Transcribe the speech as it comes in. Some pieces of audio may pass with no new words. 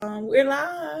We're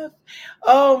live.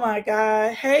 Oh my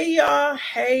God. Hey, y'all.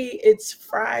 Hey, it's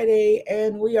Friday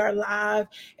and we are live.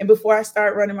 And before I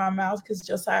start running my mouth, because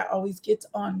Josiah always gets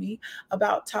on me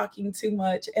about talking too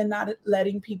much and not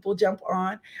letting people jump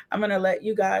on, I'm going to let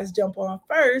you guys jump on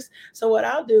first. So, what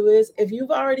I'll do is if you've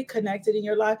already connected in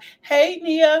your live, hey,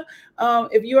 Nia,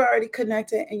 if you're already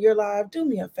connected in your live, do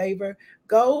me a favor.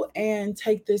 Go and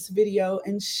take this video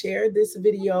and share this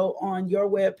video on your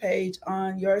webpage,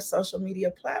 on your social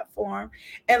media platform,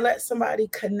 and let somebody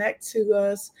connect to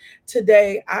us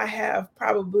today. I have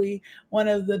probably one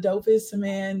of the dopest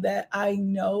men that I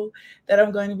know that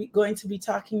I'm going to be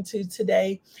talking to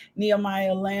today,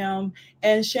 Nehemiah Lamb,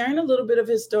 and sharing a little bit of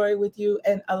his story with you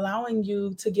and allowing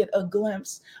you to get a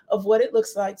glimpse of what it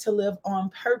looks like to live on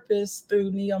purpose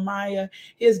through Nehemiah.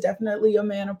 He is definitely a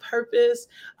man of purpose.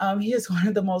 He is one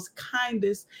of the most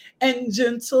kindest and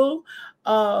gentle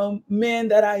men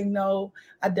that I know.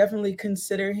 I definitely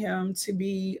consider him to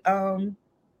be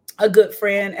a good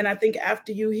friend. And I think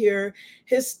after you hear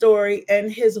his story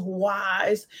and his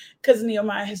whys, because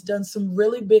Nehemiah has done some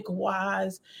really big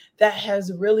whys, that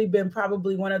has really been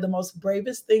probably one of the most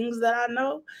bravest things that I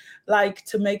know, like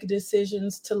to make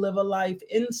decisions to live a life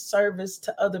in service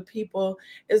to other people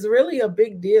is really a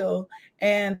big deal.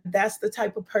 And that's the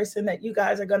type of person that you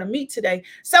guys are going to meet today.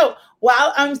 So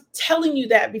while I'm telling you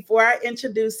that, before I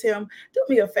introduce him, do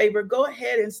me a favor, go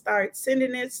ahead and start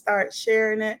sending it, start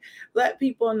sharing it. Let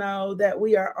people know that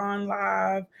we are on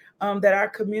live, that our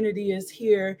community is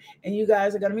here, and you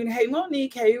guys are going to meet. Hey,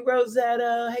 Monique. Hey,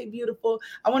 Rosetta. Hey, beautiful.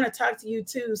 I want to talk to you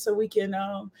too, so we can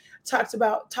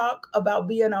talk about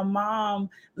being a mom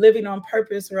living on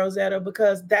purpose, Rosetta,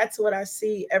 because that's what I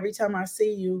see every time I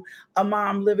see you, a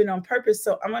mom living on purpose.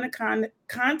 So I'm going to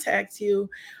contact you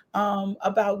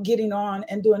about getting on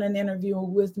and doing an interview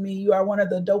with me. You are one of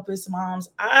the dopest moms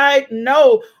I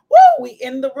know. Woo, we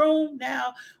in the room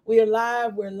now. We're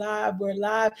live.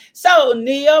 So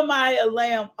Nehemiah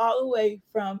Lamb, all the way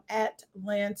from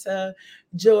Atlanta,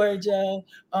 Georgia,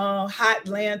 hot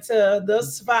Atlanta, the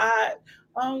spot.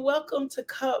 Welcome to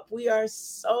Cup. We are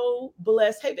so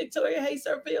blessed. Hey, Victoria. Hey,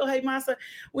 Sir Phil. Hey, Masa.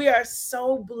 We are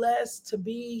so blessed to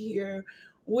be here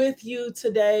with you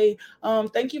today.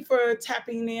 Thank you for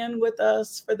tapping in with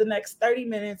us for the next 30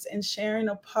 minutes and sharing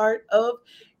a part of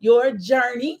your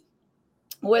journey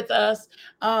with us.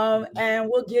 And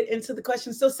we'll get into the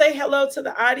questions. So say hello to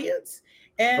the audience.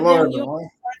 And Hello, then you, everyone.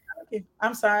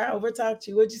 I'm sorry, I overtalked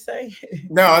you. What'd you say?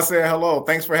 No, I said hello.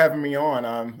 Thanks for having me on.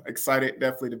 I'm excited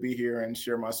definitely to be here and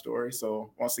share my story.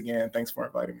 So once again, thanks for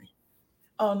inviting me.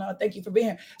 Oh, no, thank you for being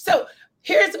here. So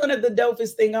here's one of the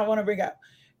dopest thing I want to bring up.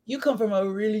 You come from a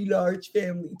really large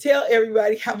family. Tell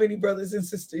everybody how many brothers and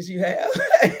sisters you have.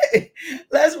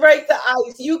 Let's break the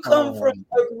ice. You come from Um,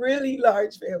 a really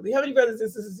large family. How many brothers and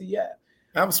sisters do you have?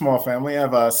 I have a small family. I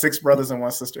have six brothers and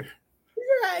one sister.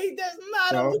 Right.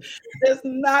 So That's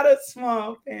not a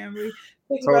small family.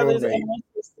 Six total brothers of and eight. one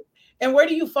sister. And where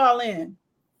do you fall in?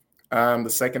 I'm the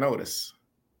second oldest.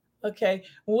 Okay.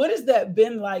 What has that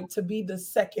been like to be the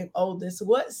second oldest?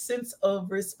 What sense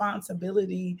of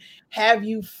responsibility have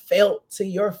you felt to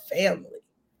your family?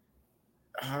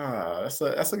 That's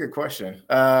a good question.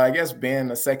 I guess being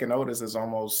the second oldest is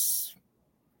almost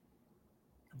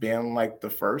being like the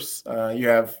first. You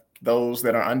have those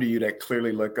that are under you that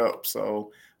clearly look up.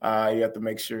 So you have to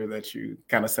make sure that you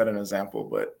kind of set an example.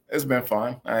 But it's been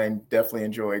fun. I definitely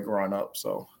enjoy growing up.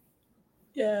 So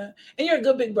Yeah. And you're a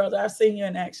good big brother. I've seen you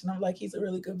in action. I'm like, he's a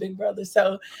really good big brother.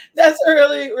 So that's a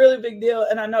really, really big deal.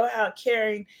 And I know how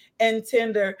caring and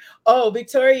tender. Oh,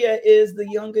 Victoria is the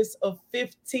youngest of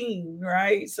 15,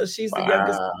 right? So she's the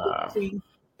youngest of wow. 15.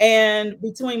 And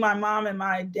between my mom and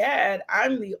my dad,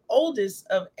 I'm the oldest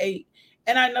of 8.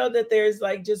 And I know that there's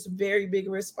like just very big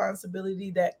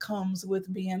responsibility that comes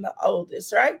with being the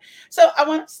oldest, right? So I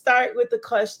want to start with the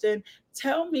question.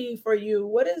 Tell me, for you,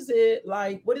 what is it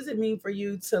like? What does it mean for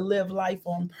you to live life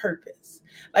on purpose?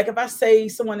 Like, if I say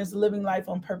someone is living life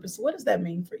on purpose, what does that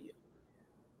mean for you?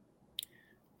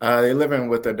 They're living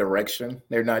with a direction.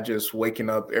 They're not just waking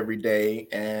up every day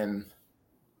and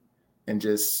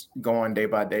just going day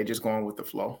by day, just going with the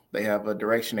flow. They have a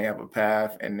direction, they have a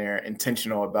path, and they're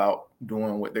intentional about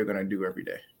doing what they're going to do every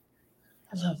day.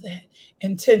 I love that.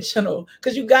 Intentional,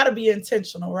 because you got to be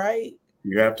intentional, right?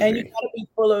 You have to And you be. got to be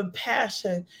full of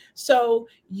passion. So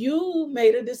you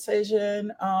made a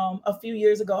decision a few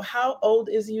years ago. How old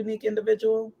is a Unique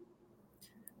Individual?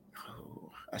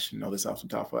 Oh, I should know this off the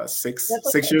top of my head. Six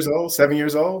That's six okay. years old, 7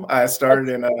 years old. I started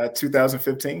in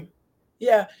 2015.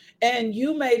 Yeah. And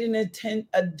you made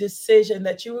a decision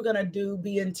that you were going to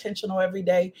be intentional every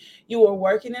day. You were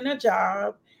working in a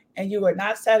job and you were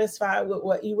not satisfied with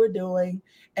what you were doing.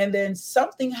 And then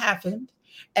something happened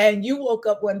and you woke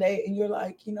up one day and you're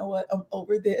like, you know what, I'm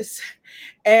over this.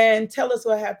 And tell us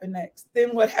what happened next.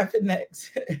 Then what happened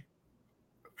next?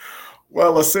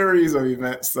 Well, a series of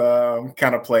events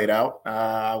kind of played out.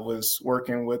 I was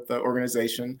working with the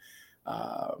organization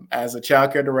as a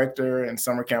childcare director and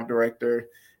summer camp director,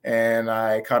 and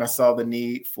I kind of saw the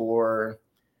need for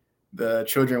the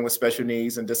children with special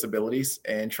needs and disabilities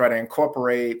and try to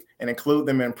incorporate and include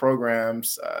them in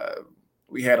programs.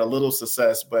 We had a little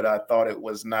success, but I thought it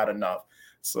was not enough.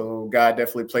 So God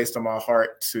definitely placed on my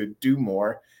heart to do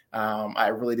more. I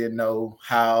really didn't know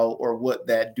how or what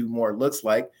that do more looks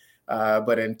like.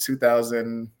 But in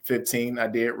 2015, I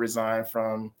did resign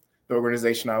from the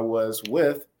organization I was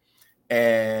with,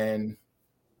 and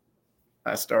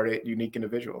I started Unique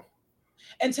Individual.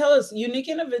 And tell us, Unique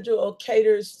Individual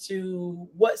caters to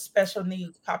what special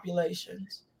needs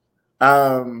populations?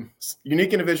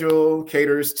 Unique Individual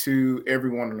caters to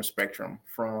everyone on the spectrum,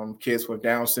 from kids with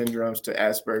Down syndromes to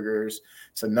Asperger's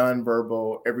to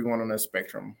nonverbal, everyone on the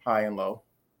spectrum, high and low.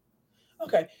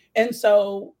 Okay. And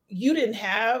so you didn't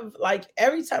have like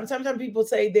every time, sometimes people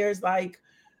say there's like,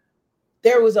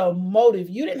 there was a motive.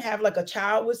 You didn't have like a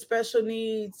child with special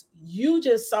needs. You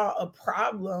just saw a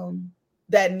problem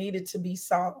that needed to be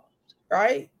solved,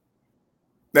 right?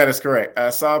 That is correct. I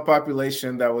saw a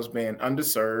population that was being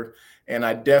underserved, and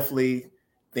I definitely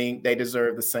think they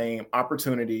deserve the same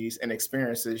opportunities and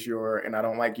experiences and I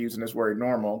don't like using this word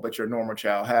normal, but your normal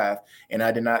child have. And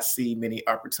I did not see many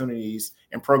opportunities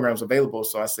and programs available.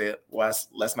 So I said, well,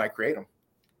 let's not create them.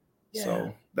 Yeah.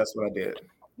 So that's what I did.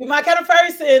 You're my kind of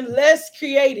person. Let's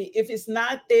create it. If it's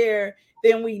not there,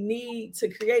 then we need to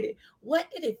create it. What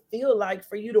did it feel like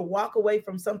for you to walk away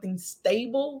from something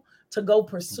stable to go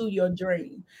pursue your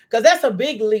dream? Because that's a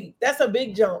big leap. That's a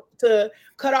big jump to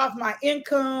cut off my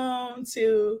income,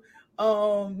 to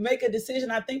make a decision.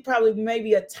 I think probably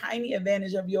maybe a tiny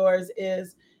advantage of yours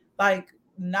is like,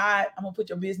 not, I'm gonna put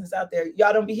your business out there.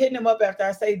 Y'all don't be hitting them up after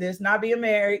I say this, not being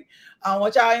married. I don't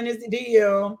want y'all in this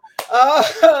DM.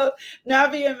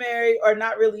 Not being married or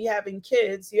not really having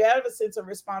kids. You have a sense of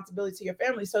responsibility to your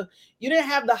family. So you didn't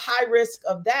have the high risk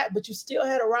of that, but you still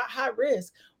had a high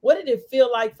risk. What did it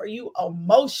feel like for you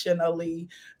emotionally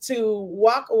to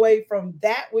walk away from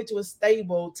that which was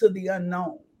stable to the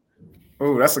unknown?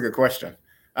 Oh, that's a good question.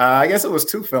 I guess it was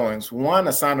two feelings. One,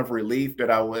 a sign of relief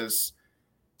that I was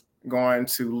going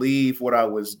to leave what I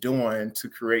was doing to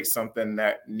create something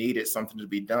that needed something to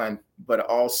be done. But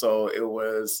also it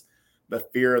was the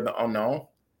fear of the unknown.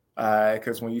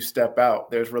 Because when you step out,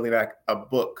 there's really like a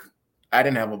book. I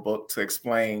didn't have a book to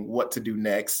explain what to do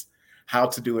next, how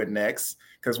to do it next.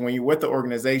 Because when you're with the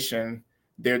organization,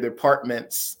 there are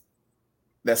departments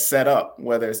that's set up,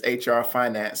 whether it's HR,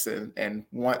 finance, and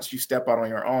once you step out on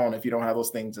your own, if you don't have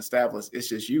those things established, it's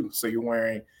just you. So you're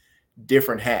wearing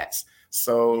different hats.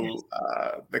 So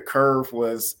the curve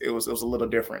was a little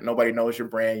different. Nobody knows your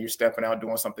brand. You're stepping out,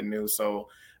 doing something new. So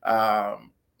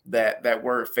that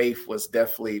word faith was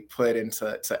definitely put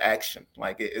into action.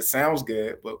 Like it sounds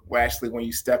good, but actually when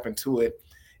you step into it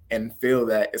and feel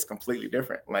that, it's completely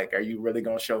different. Like, are you really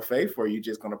going to show faith, or are you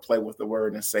just going to play with the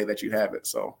word and say that you have it?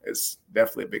 So it's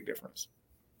definitely a big difference.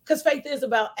 Because faith is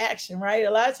about action, right?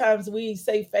 A lot of times we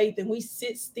say faith and we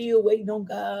sit still waiting on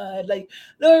God. Like,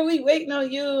 Lord, we waiting on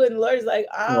you. And the Lord is like,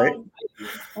 I'm waiting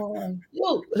on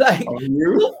you. Like,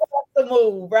 you have to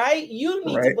move, right? You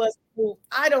need to bust a move.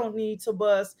 I don't need to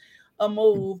bust a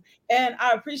move. And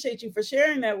I appreciate you for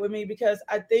sharing that with me, because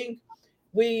I think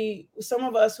some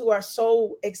of us who are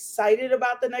so excited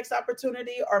about the next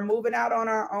opportunity are moving out on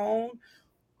our own,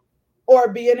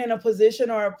 or being in a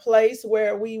position or a place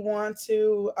where we want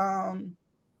to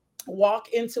walk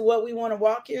into what we want to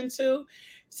walk into.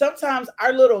 Sometimes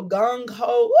our little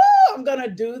gung-ho, I'm going to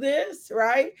do this,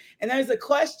 right? And there's a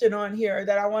question on here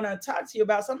that I want to talk to you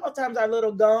about. Sometimes our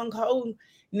little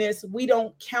gung-ho-ness, we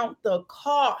don't count the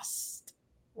cost,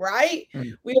 right?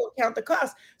 We don't count the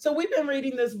cost. So we've been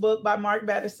reading this book by Mark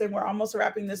Batterson. We're almost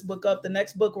wrapping this book up. The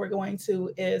next book we're going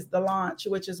to is The Launch,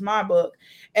 which is my book.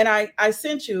 And I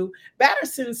sent you,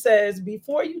 Batterson says,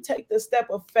 before you take the step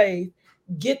of faith,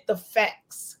 get the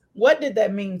facts. What did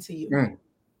that mean to you?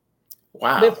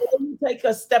 Wow. Before you take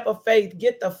a step of faith,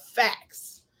 get the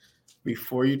facts.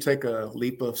 Before you take a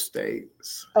leap of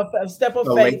states. A step of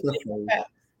faith,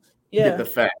 get the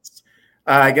facts.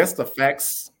 I guess the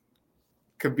facts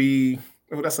could be,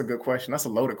 that's a good question. That's a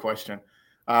loaded question.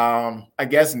 I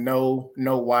guess know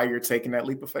why you're taking that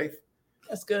leap of faith.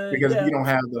 That's good. Because if you don't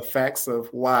have the facts of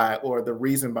why, or the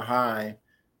reason behind,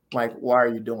 like, why are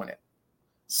you doing it?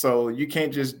 So you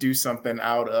can't just do something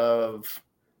out of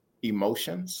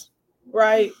emotions,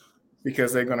 Right.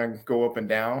 because they're going to go up and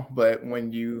down. But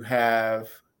when you have,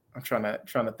 I'm trying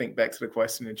to think back to the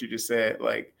question that you just said,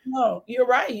 like, No, you're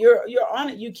right. You're on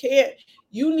it. You can't.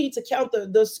 You need to count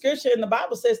the scripture in the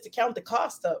Bible says to count the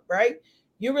cost up, right?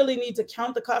 You really need to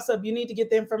count the cost up. You need to get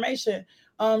the information.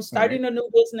 right, Starting a new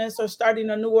business or starting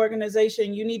a new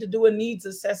organization, you need to do a needs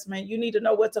assessment. You need to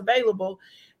know what's available.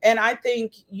 And I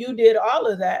think you did all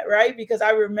of that, right? Because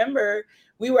I remember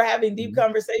we were having deep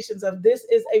conversations of this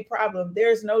is a problem.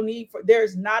 There's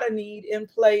not a need in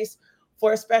place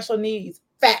for special needs.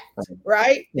 Fact,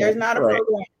 right? There's not a right,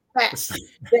 program. Fact.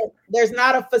 There's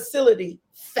not a facility.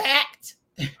 Fact,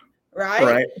 right?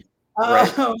 right,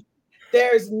 right,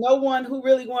 There's no one who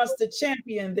really wants to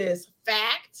champion this.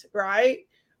 Fact, right?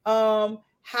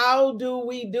 How do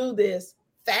we do this?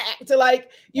 Fact. Like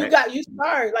you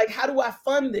start like, how do I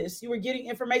fund this? You were getting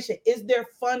information. Is there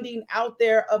funding out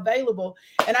there available?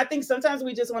 And I think sometimes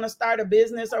we just want to start a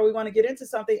business or we want to get into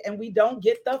something and we don't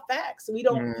get the facts. We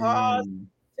don't pause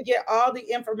to get all the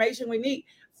information we need.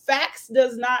 Facts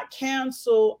does not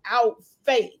cancel out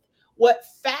faith. What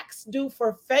facts do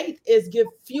for faith is give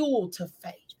fuel to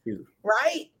faith,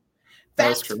 right?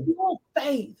 Facts fuel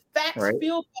faith. Facts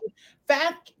fuel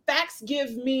faith. Facts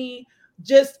give me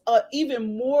just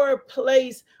even more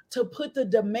place to put the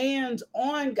demands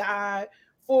on God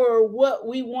for what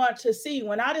we want to see.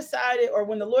 When I decided, or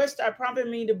when the Lord started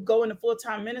prompting me to go into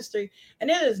full-time ministry, and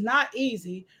it is not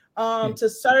easy, to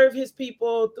serve his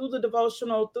people through the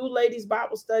devotional, through ladies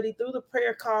Bible study, through the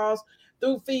prayer calls,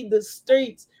 through Feed the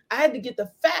Streets. I had to get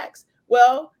the facts.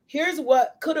 Well, here's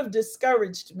what could have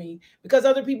discouraged me, because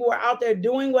other people were out there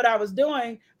doing what I was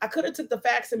doing. I could have took the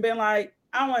facts and been like,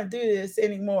 I don't want to do this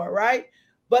anymore, right?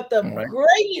 But the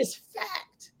greatest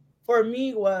fact for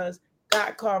me was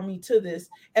God called me to this.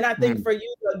 And I think for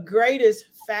you, the greatest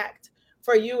fact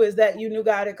for you is that you knew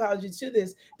God had called you to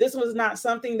this. This was not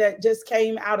something that just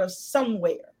came out of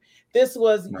somewhere. This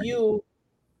was you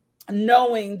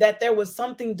knowing that there was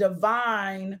something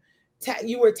divine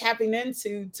you were tapping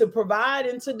into to provide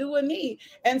and to do a need.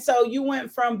 And so you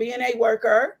went from being a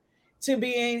worker to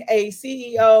being a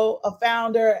CEO, a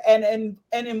founder, and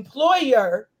an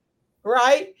employer,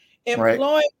 right?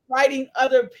 Employing, writing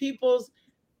other people's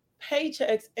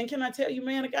paychecks. And can I tell you,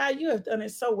 man of God, you have done it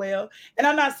so well. And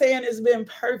I'm not saying it's been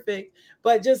perfect,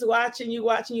 but just watching you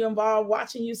involved,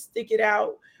 watching you stick it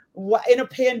out in a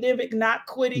pandemic, not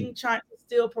quitting, trying to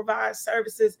still provide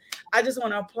services. I just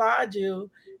want to applaud you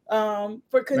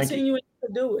for continuing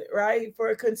to do it, right?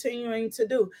 For continuing to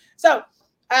do. So,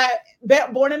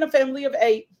 born in a family of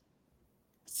 8,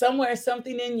 somewhere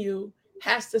something in you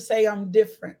has to say, I'm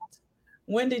different.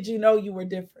 When did you know you were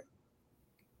different?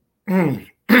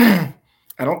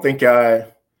 I don't think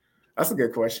that's a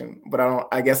good question, but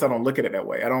I guess I don't look at it that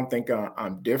way. I don't think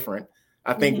I'm different.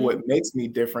 I think what makes me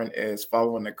different is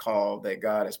following the call that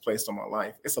God has placed on my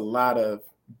life. It's a lot of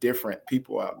different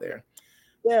people out there.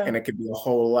 Yeah. And it could be a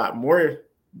whole lot more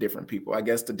different people. I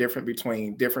guess the difference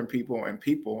between different people and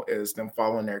people is them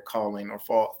following their calling or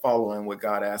following what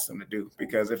God asked them to do.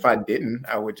 Because if I didn't,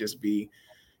 I would just be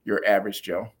your average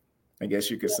Joe, I guess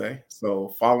you could say. So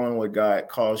following what God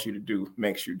calls you to do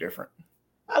makes you different.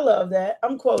 I love that.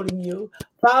 I'm quoting you.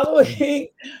 Following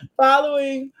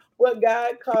what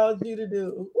God called you to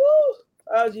do.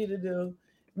 Calls you to do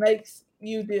makes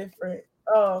you different.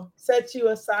 Sets you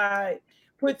aside,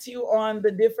 puts you on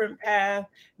the different path,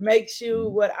 makes you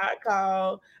what I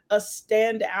call a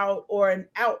standout or an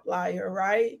outlier,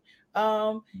 right?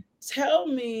 Tell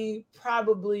me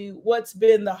probably what's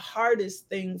been the hardest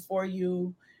thing for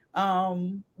you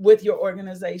with your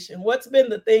organization. What's been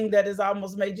the thing that has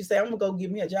almost made you say, I'm gonna go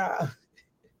give me a job?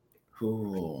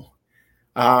 Cool.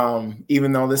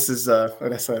 Even though this is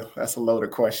that's a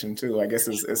loaded question too. I guess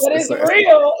it's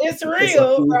real. It's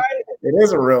real, right? It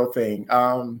is a real thing.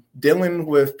 Dealing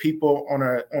with people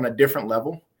on a different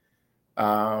level,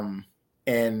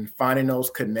 and finding those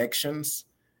connections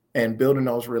and building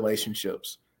those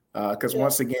relationships. Because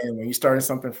once again, when you're starting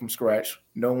something from scratch,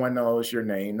 no one knows your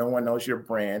name, no one knows your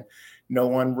brand, no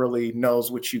one really knows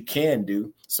what you can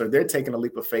do. So they're taking a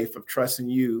leap of faith of trusting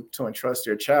you to entrust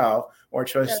their child or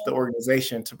trust the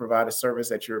organization to provide a service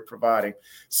that you're providing.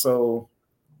 So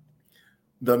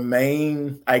the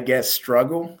main, I guess,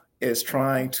 struggle is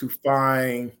trying to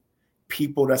find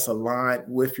people that's aligned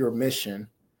with your mission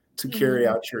to carry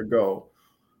out your goal.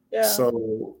 Yeah.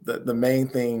 So the main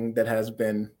thing that has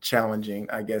been challenging,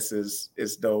 I guess, is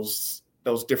those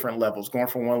different levels, going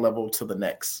from one level to the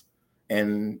next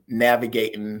and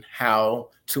navigating how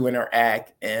to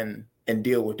interact and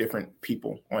deal with different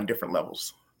people on different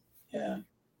levels. Yeah,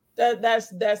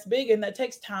 that's big, and that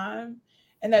takes time.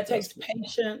 and that That's takes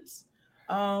patience.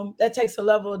 That takes a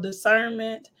level of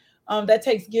discernment. That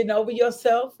takes getting over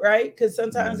yourself, right? Because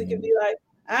sometimes it can Mhm. be like,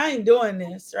 I ain't doing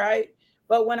this, right?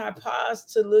 But when I pause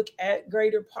to look at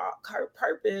greater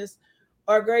purpose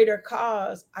or greater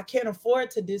cause, I can't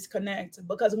afford to disconnect,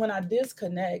 because when I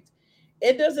disconnect,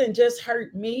 it doesn't just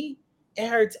hurt me, it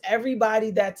hurts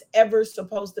everybody that's ever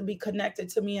supposed to be connected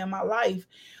to me in my life.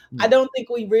 I Mm. don't think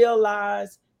we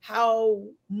realize how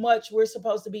much we're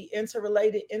supposed to be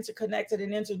interrelated, interconnected,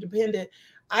 and interdependent.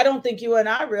 I don't think you and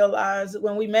I realized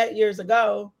when we met years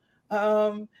ago,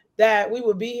 that we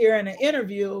would be here in an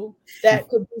interview that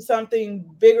could be something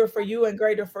bigger for you and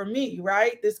greater for me,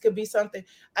 right? This could be something,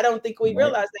 I don't think we Right.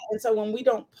 realize that. And so when we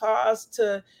don't pause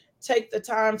to take the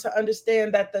time to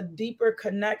understand that the deeper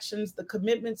connections, the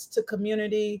commitments to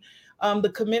community,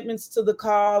 the commitments to the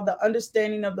call, the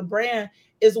understanding of the brand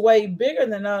is way bigger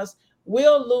than us,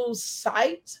 we'll lose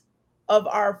sight of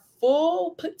our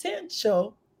full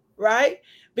potential, right?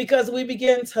 Because we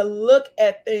begin to look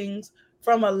at things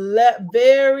from a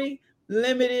very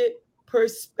limited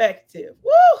perspective.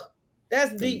 Woo!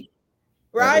 That's And deep,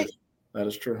 that right? is that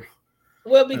is true.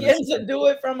 We'll That is begin true. to do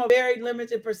it from a very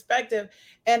limited perspective.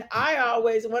 And I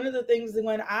always, one of the things that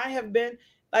when I have been,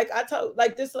 like I told,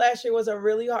 like this last year was a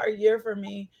really hard year for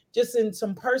me, just in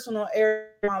some personal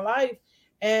areas of my life.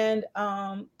 And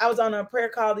I was on a prayer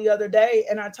call the other day,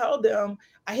 and I told them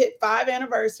I hit 5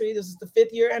 anniversary. This is the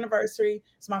 5th year anniversary.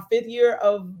 It's my 5th year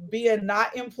of being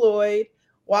not employed,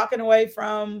 walking away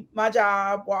from my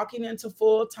job, walking into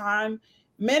full time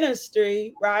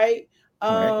ministry, right?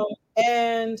 Right.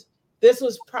 And this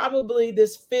was probably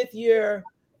this 5th year.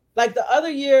 Like the other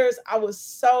years, I was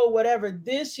so whatever.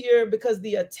 This year, because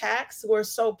the attacks were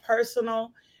so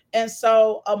personal and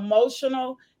so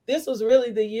emotional, this was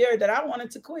really the year that I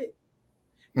wanted to quit.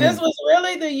 This Mm. was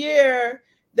really the year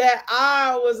that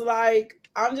I was like,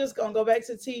 I'm just gonna go back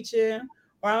to teaching,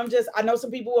 or I know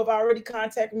some people have already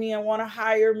contacted me and want to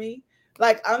hire me.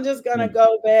 Like, I'm just gonna Mm.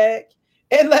 go back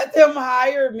and let them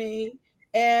hire me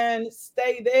and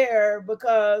stay there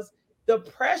because the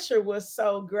pressure was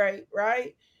so great,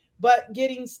 right? But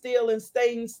getting still and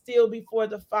staying still before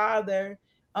the Father,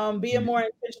 being Mm. more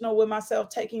intentional with myself,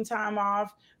 taking time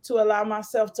off to allow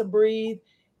myself to breathe,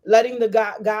 letting the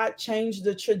God change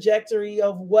the trajectory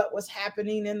of what was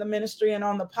happening in the ministry and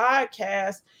on the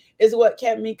podcast is what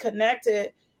kept me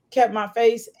connected, kept my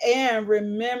face, and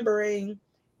remembering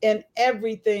in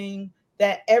everything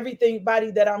that everybody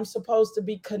that I'm supposed to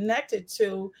be connected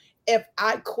to, if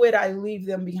I quit, I leave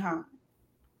them behind.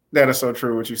 That is so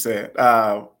true what you said.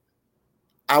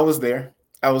 I was there.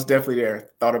 I was definitely there.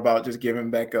 Thought about just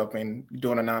giving back up and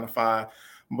doing a 9 to 5,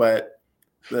 but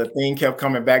the thing kept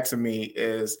coming back to me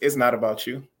is it's not about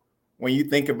you. When you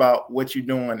think about what you're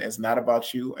doing, it's not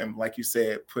about you. And like you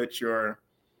said,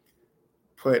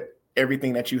 put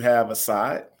everything that you have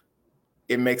aside.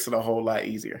 It makes it a whole lot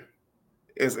easier.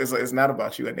 It's not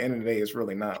about you. At the end of the day, it's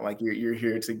really not. Like you're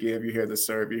here to give, you're here to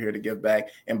serve, you're here to give back.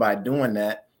 And by doing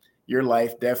that, your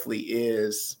life definitely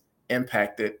is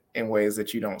impacted in ways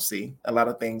that you don't see. A lot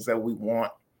of things that we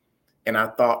want. And I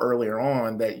thought earlier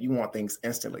on that you want things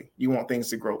instantly. You want things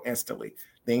to grow instantly.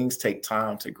 Things take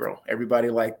time to grow. Everybody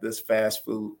like this fast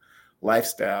food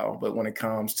lifestyle, but when it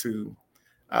comes to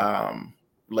um,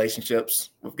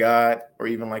 relationships with God or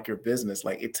even like your business,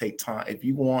 like it take time. If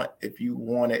you want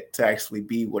it to actually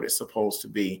be what it's supposed to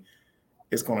be,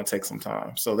 it's going to take some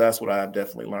time. So that's what I've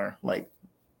definitely learned. Like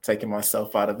taking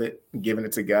myself out of it, giving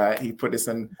it to God. He put this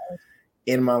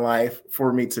in my life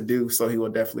for me to do, so he will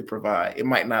definitely provide. It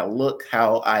might not look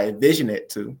how I envision it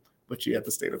to, but you have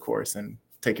to stay the course and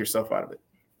take yourself out of it.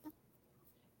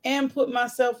 And put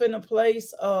myself in a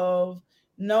place of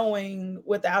knowing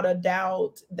without a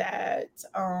doubt that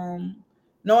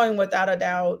knowing without a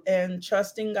doubt and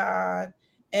trusting God,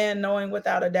 and knowing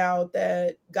without a doubt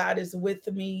that God is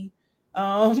with me.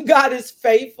 God is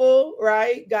faithful,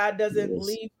 right? God doesn't Yes.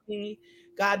 leave me.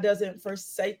 God doesn't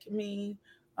forsake me.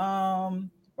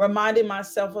 Reminding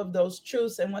myself of those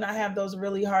truths, and when I have those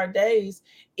really hard days,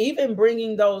 even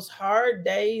bringing those hard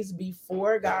days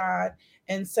before God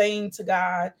and saying to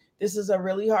God, this is a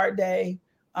really hard day.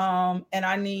 And um,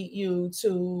 I need you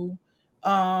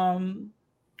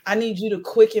to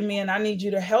quicken me, and I need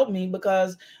you to help me,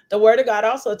 because the word of God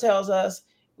also tells us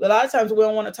a lot of times we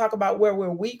don't want to talk about where we're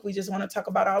weak. We just want to talk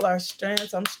about all our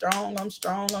strengths. I'm strong, I'm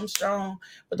strong, I'm strong.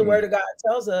 But the word Mm. of God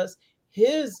tells us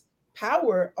his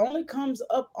power only comes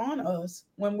up on us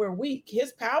when we're weak.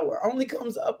 His power only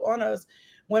comes up on us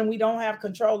when we don't have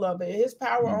control of it. His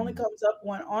power only Mm. comes up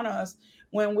on us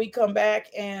when we come back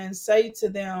and say to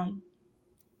them,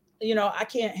 I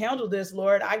can't handle this,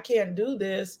 Lord. I can't do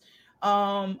this.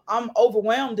 I'm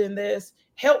overwhelmed in this.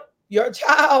 Help your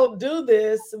child do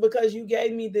this because you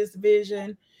gave me this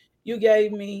vision. You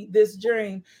gave me this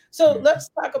dream. So let's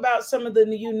talk about some of the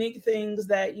unique things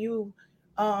that you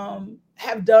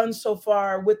have done so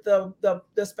far with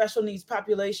the special needs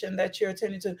population that you're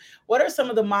attending to. What are some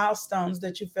of the milestones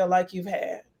that you feel like you've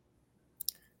had?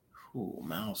 Ooh,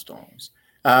 milestones.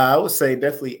 I would say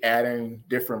definitely adding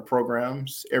different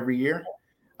programs every year,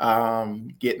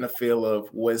 getting a feel of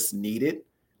what's needed.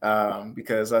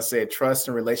 Because I said trust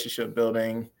and relationship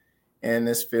building in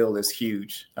this field is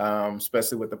huge,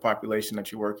 especially with the population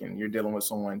that you're working. You're dealing with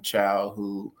someone, child,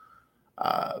 who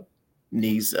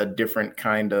needs a different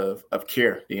kind of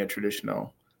care than a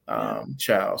traditional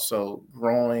child. So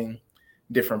growing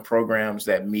different programs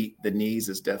that meet the needs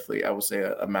is definitely, I would say,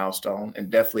 a milestone, and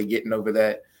definitely getting over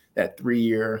that 3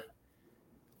 year,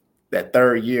 that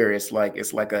third year. It's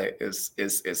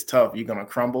tough. You're gonna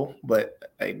crumble, but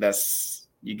hey,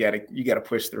 you gotta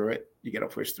push through it. You gotta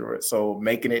push through it. So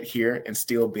making it here and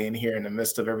still being here in the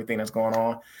midst of everything that's going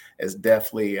on is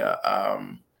definitely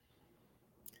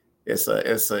it's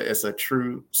a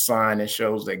true sign. It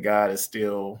shows that God is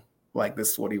still like,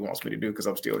 this is what he wants me to do because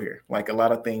I'm still here. Like, a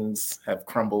lot of things have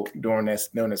crumbled during this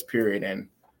period, and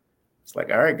it's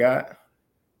like, all right, God,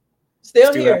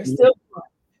 Still here, still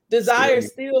desire,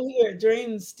 still here. still here,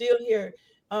 dreams still here.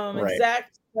 Right.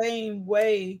 Exact same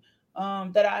way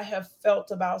that I have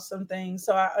felt about some things.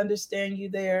 So I understand you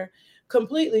there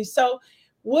completely. So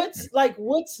what's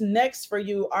next for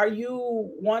you? Are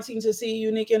you wanting to see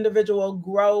Unique Individual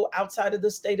grow outside of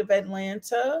the state of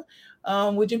Atlanta?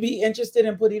 Would you be interested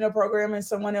in putting a program in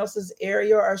someone else's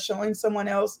area or showing someone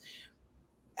else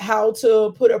how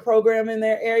to put a program in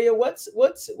their area? What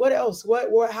else?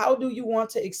 What how do you want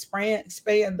to expand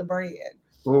the brand?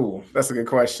 Ooh, that's a good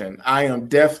question. I am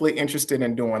definitely interested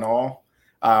in doing all.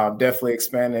 Definitely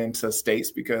expanding to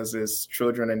states, because there's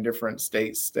children in different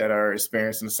states that are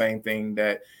experiencing the same thing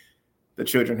that the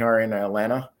children who are in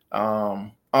Atlanta.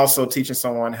 Also teaching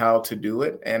someone how to do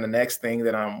it. And the next thing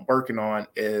that I'm working on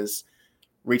is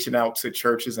reaching out to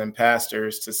churches and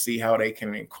pastors to see how they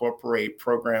can incorporate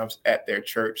programs at their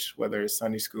church, whether it's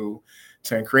Sunday school,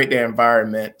 to create their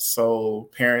environment so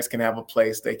parents can have a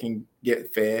place they can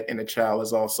get fed, and the child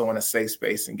is also in a safe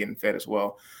space and getting fed as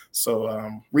well. So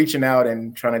reaching out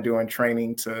and trying to do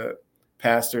training to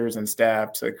pastors and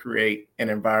staff to create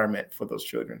an environment for those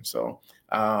children. So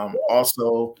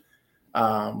also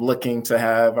looking to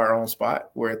have our own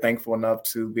spot. We're thankful enough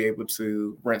to be able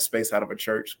to rent space out of a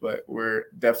church, but we're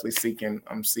definitely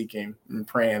I'm seeking and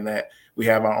praying that we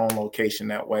have our own location.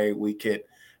 That way we could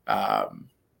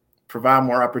provide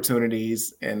more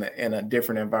opportunities in a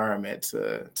different environment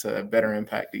to better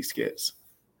impact these kids.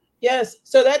 Yes.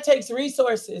 So that takes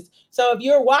resources. So if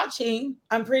you're watching,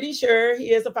 I'm pretty sure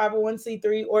he is a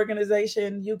 501c3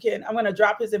 organization. I'm going to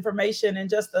drop his information in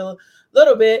just a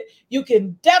little bit. You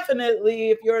can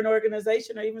definitely, if you're an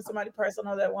organization or even somebody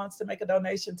personal that wants to make a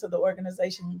donation to the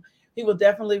organization, he will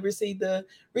definitely receive the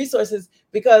resources,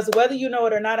 because whether you know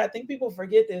it or not, I think people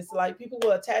forget this. Like, people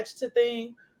will attach to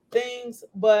things,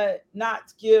 but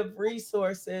not give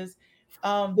resources.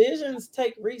 Visions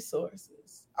take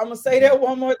resources. I'm going to say that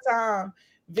one more time.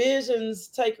 Visions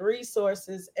take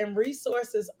resources, and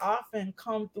resources often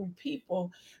come through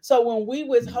people. So when we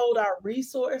withhold our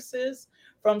resources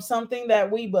from something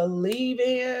that we believe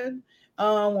in,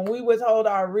 when we withhold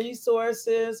our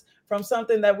resources from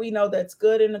something that we know that's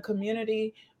good in the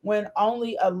community, when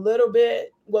only a little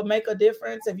bit will make a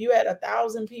difference. If you had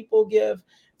 1,000 people give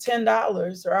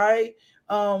 $10, right?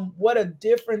 What a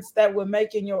difference that would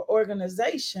make in your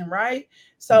organization, right?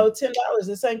 So $10,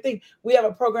 the same thing. We have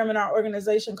a program in our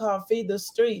organization called Feed the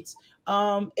Streets.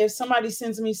 If somebody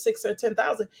sends me 6 or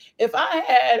 10,000, if I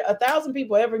had 1,000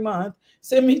 people every month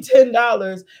send me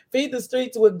 $10, Feed the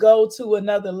Streets would go to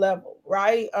another level,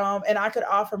 right? And I could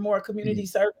offer more community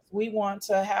service. We want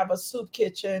to have a soup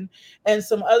kitchen and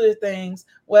some other things.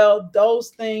 Well, those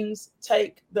things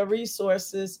take the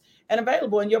resources and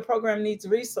available, and your program needs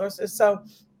resources. So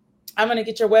I'm going to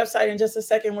get your website in just a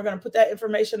second. We're going to put that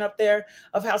information up there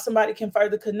of how somebody can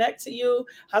further connect to you,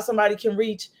 how somebody can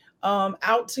reach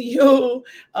out to you,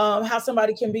 how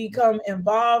somebody can become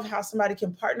involved, how somebody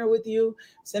can partner with you.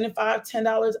 Sending $5,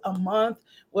 $10 a month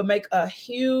would make a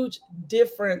huge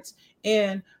difference.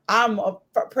 And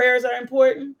prayers are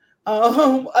important.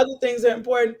 Other things are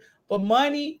important, but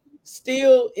money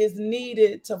still is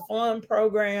needed to fund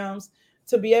programs,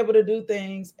 to be able to do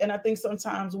things. And I think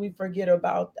sometimes we forget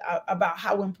about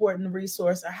how important the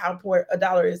resource or how important a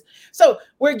dollar is. So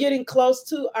we're getting close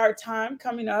to our time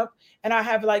coming up, and I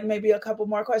have like maybe a couple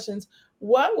more questions.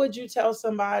 What would you tell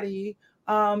somebody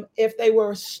if they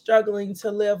were struggling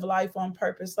to live life on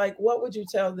purpose? Like, what would you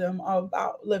tell them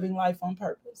about living life on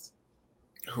purpose?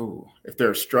 Who, if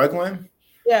they're struggling,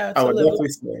 Yeah, I to would live definitely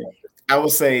life on say, purpose. I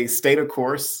would say stay the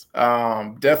course.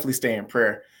 Definitely stay in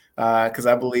prayer, because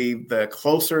I believe the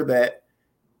closer that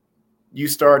you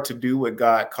start to do what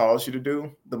God calls you to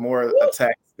do, the more Woo!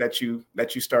 attacks that you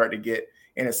start to get,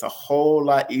 and it's a whole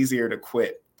lot easier to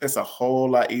quit. It's a whole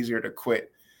lot easier to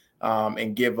quit,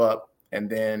 and give up, and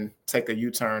then take a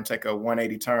U-turn, take a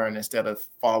 180 turn instead of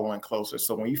following closer.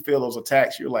 So when you feel those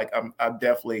attacks, you're like, I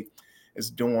definitely is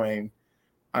doing.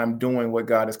 I'm doing what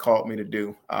God has called me to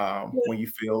do. When you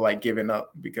feel like giving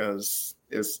up, because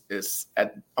it's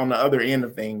on the other end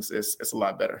of things, it's a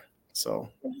lot better. So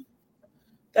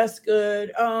That's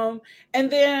good. And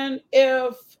then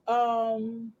if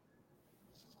um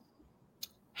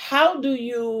how do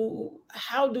you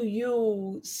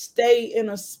stay in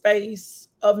a space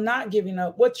of not giving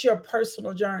up? What's your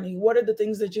personal journey? What are the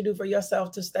things that you do for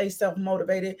yourself to stay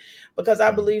self-motivated? Because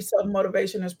I believe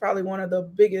self-motivation is probably one of the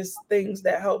biggest things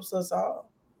that helps us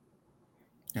all.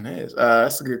 and it is.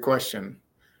 That's a good question.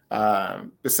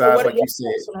 So Besides, what are like your you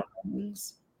said, personal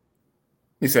things?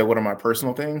 what are my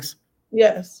personal things?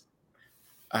 Yes.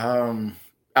 Um,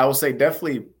 I would say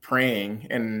definitely praying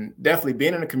and definitely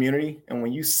being in the community. And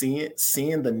when you see it,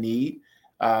 seeing the need,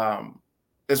 um,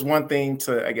 is one thing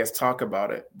to, I guess, talk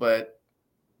about it. But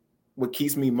what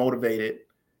keeps me motivated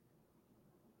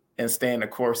and staying the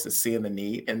course is seeing the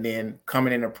need, and then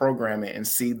coming in and programming and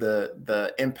see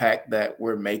the impact that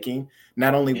we're making,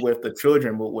 not only with the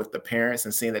children but with the parents,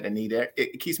 and seeing that the need there.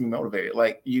 It keeps me motivated.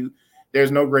 Like you,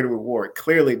 there's no greater reward.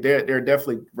 Clearly, there are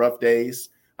definitely rough days,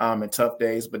 and tough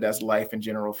days, but that's life in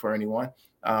general for anyone.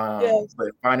 Yes. But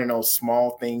finding those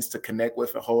small things to connect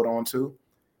with and hold on to,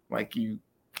 like you,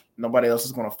 nobody else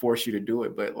is going to force you to do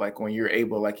it. But like when you're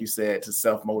able, like you said, to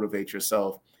self motivate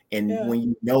yourself, and Yeah. when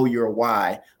you know your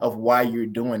why of why you're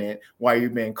doing it, why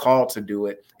you're being called to do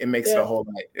it, it makes it a Yeah. whole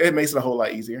lot. It makes it a whole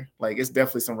lot easier. Like it's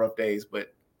definitely some rough days,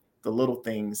 but the little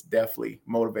things definitely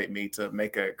motivate me to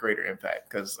make a greater impact,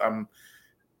 because I'm.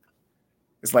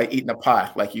 It's like eating a pie,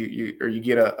 like you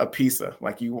get a pizza,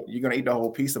 like you're gonna eat the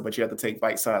whole pizza, but you have to take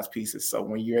bite-sized pieces. So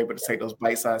when you're able to take those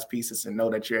bite-sized pieces and know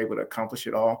that you're able to accomplish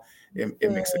it all, it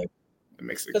makes it Good. it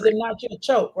makes it Because if great. not, you'll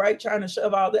choke, right? Trying to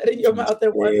shove all that in your mouth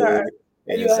at one time.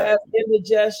 And you'll have Exactly.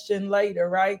 indigestion later,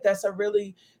 right? That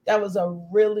was a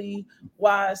really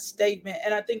wise statement.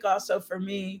 And I think also for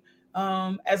me,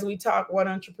 as we talk one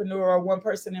entrepreneur or one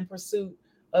person in pursuit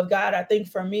of God, I think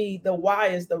for me, the why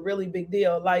is the really big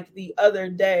deal. Like the other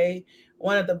day,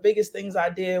 one of the biggest things I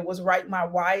did was write my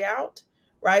why out,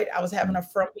 right? I was having a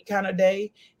frumpy kind of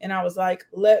day, and I was like,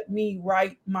 let me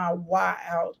write my why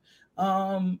out.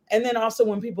 And then also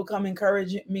when people come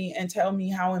encourage me and tell me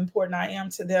how important I am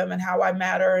to them and how I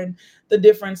matter and the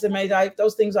difference in my life,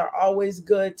 those things are always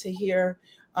good to hear.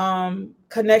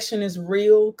 Connection is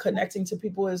real. Connecting to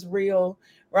people is real,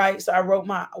 right? So I wrote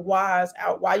my whys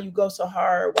out. Why you go so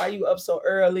hard? Why you up so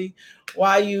early?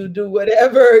 Why you do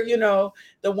whatever?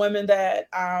 The women that,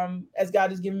 as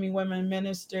God has given me women in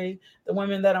ministry, the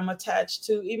women that I'm attached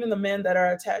to, even the men that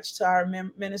are attached to our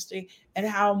ministry, and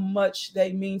how much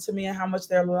they mean to me and how much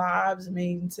their lives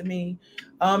mean to me.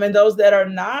 And those that are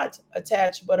not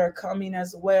attached but are coming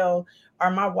as well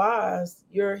are my whys.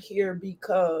 You're here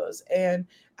because, and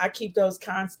I keep those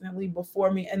constantly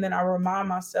before me. And then I remind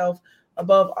myself,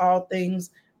 above all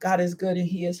things, God is good and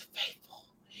He is faithful.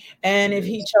 And if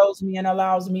He Yes. chose me and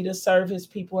allows me to serve His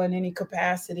people in any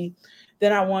capacity,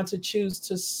 then I want to choose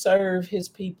to serve His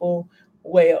people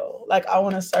well. Like I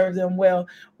want to serve them well.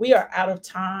 We are out of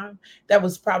time. That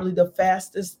was probably the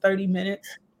fastest 30 minutes.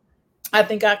 I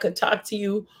think I could talk to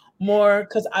you more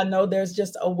because I know there's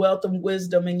just a wealth of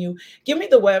wisdom in you. Give me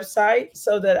the website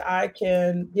so that I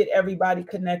can get everybody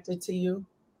connected to you.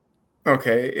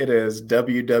 Okay, it is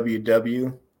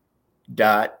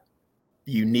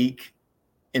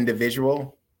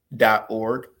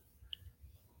www.uniqueindividual.org.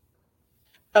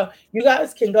 Oh, you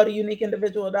guys can go to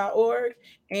uniqueindividual.org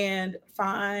and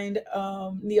find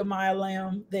Nehemiah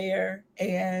Lamb there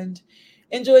and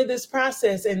enjoy this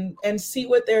process and see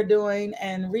what they're doing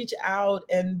and reach out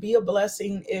and be a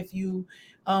blessing if you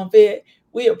fit.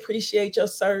 We appreciate your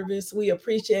service. We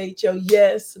appreciate your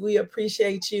yes. We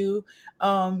appreciate you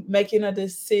making a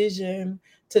decision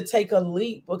to take a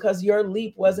leap because your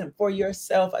leap wasn't for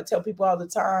yourself. I tell people all the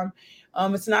time,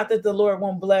 it's not that the Lord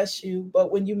won't bless you,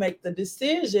 but when you make the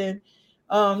decision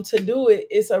to do it,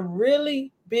 it's a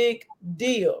really big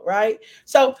deal, right?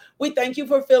 So we thank you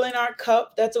for filling our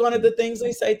cup. That's one of the things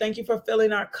we say. Thank you for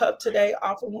filling our cup today.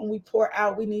 Often when we pour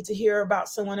out, we need to hear about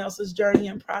someone else's journey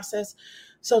and process.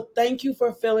 So thank you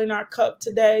for filling our cup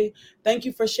today. Thank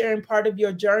you for sharing part of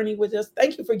your journey with us.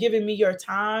 Thank you for giving me your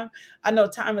time. I know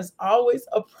time is always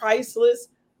a priceless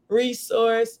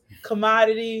resource,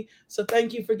 commodity. So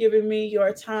thank you for giving me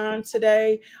your time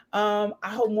today. I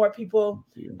hope more people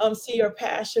see your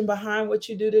passion behind what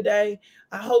you do today.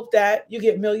 I hope that you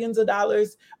get millions of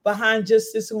dollars behind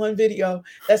just this one video,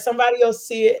 that somebody will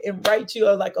see it and write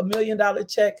you like $1 million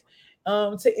check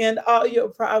to end all your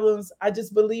problems. I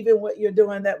just believe in what you're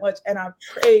doing that much, and I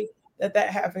pray that that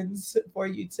happens for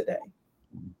you today.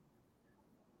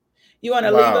 You want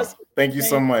to leave us? Thank you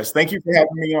so much. Thank you for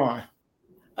having me on.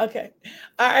 Okay.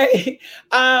 All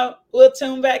right. We'll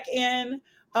tune back in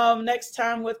next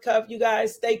time with Cup. You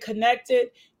guys stay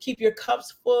connected. Keep your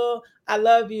cups full. I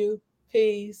love you.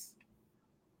 Peace.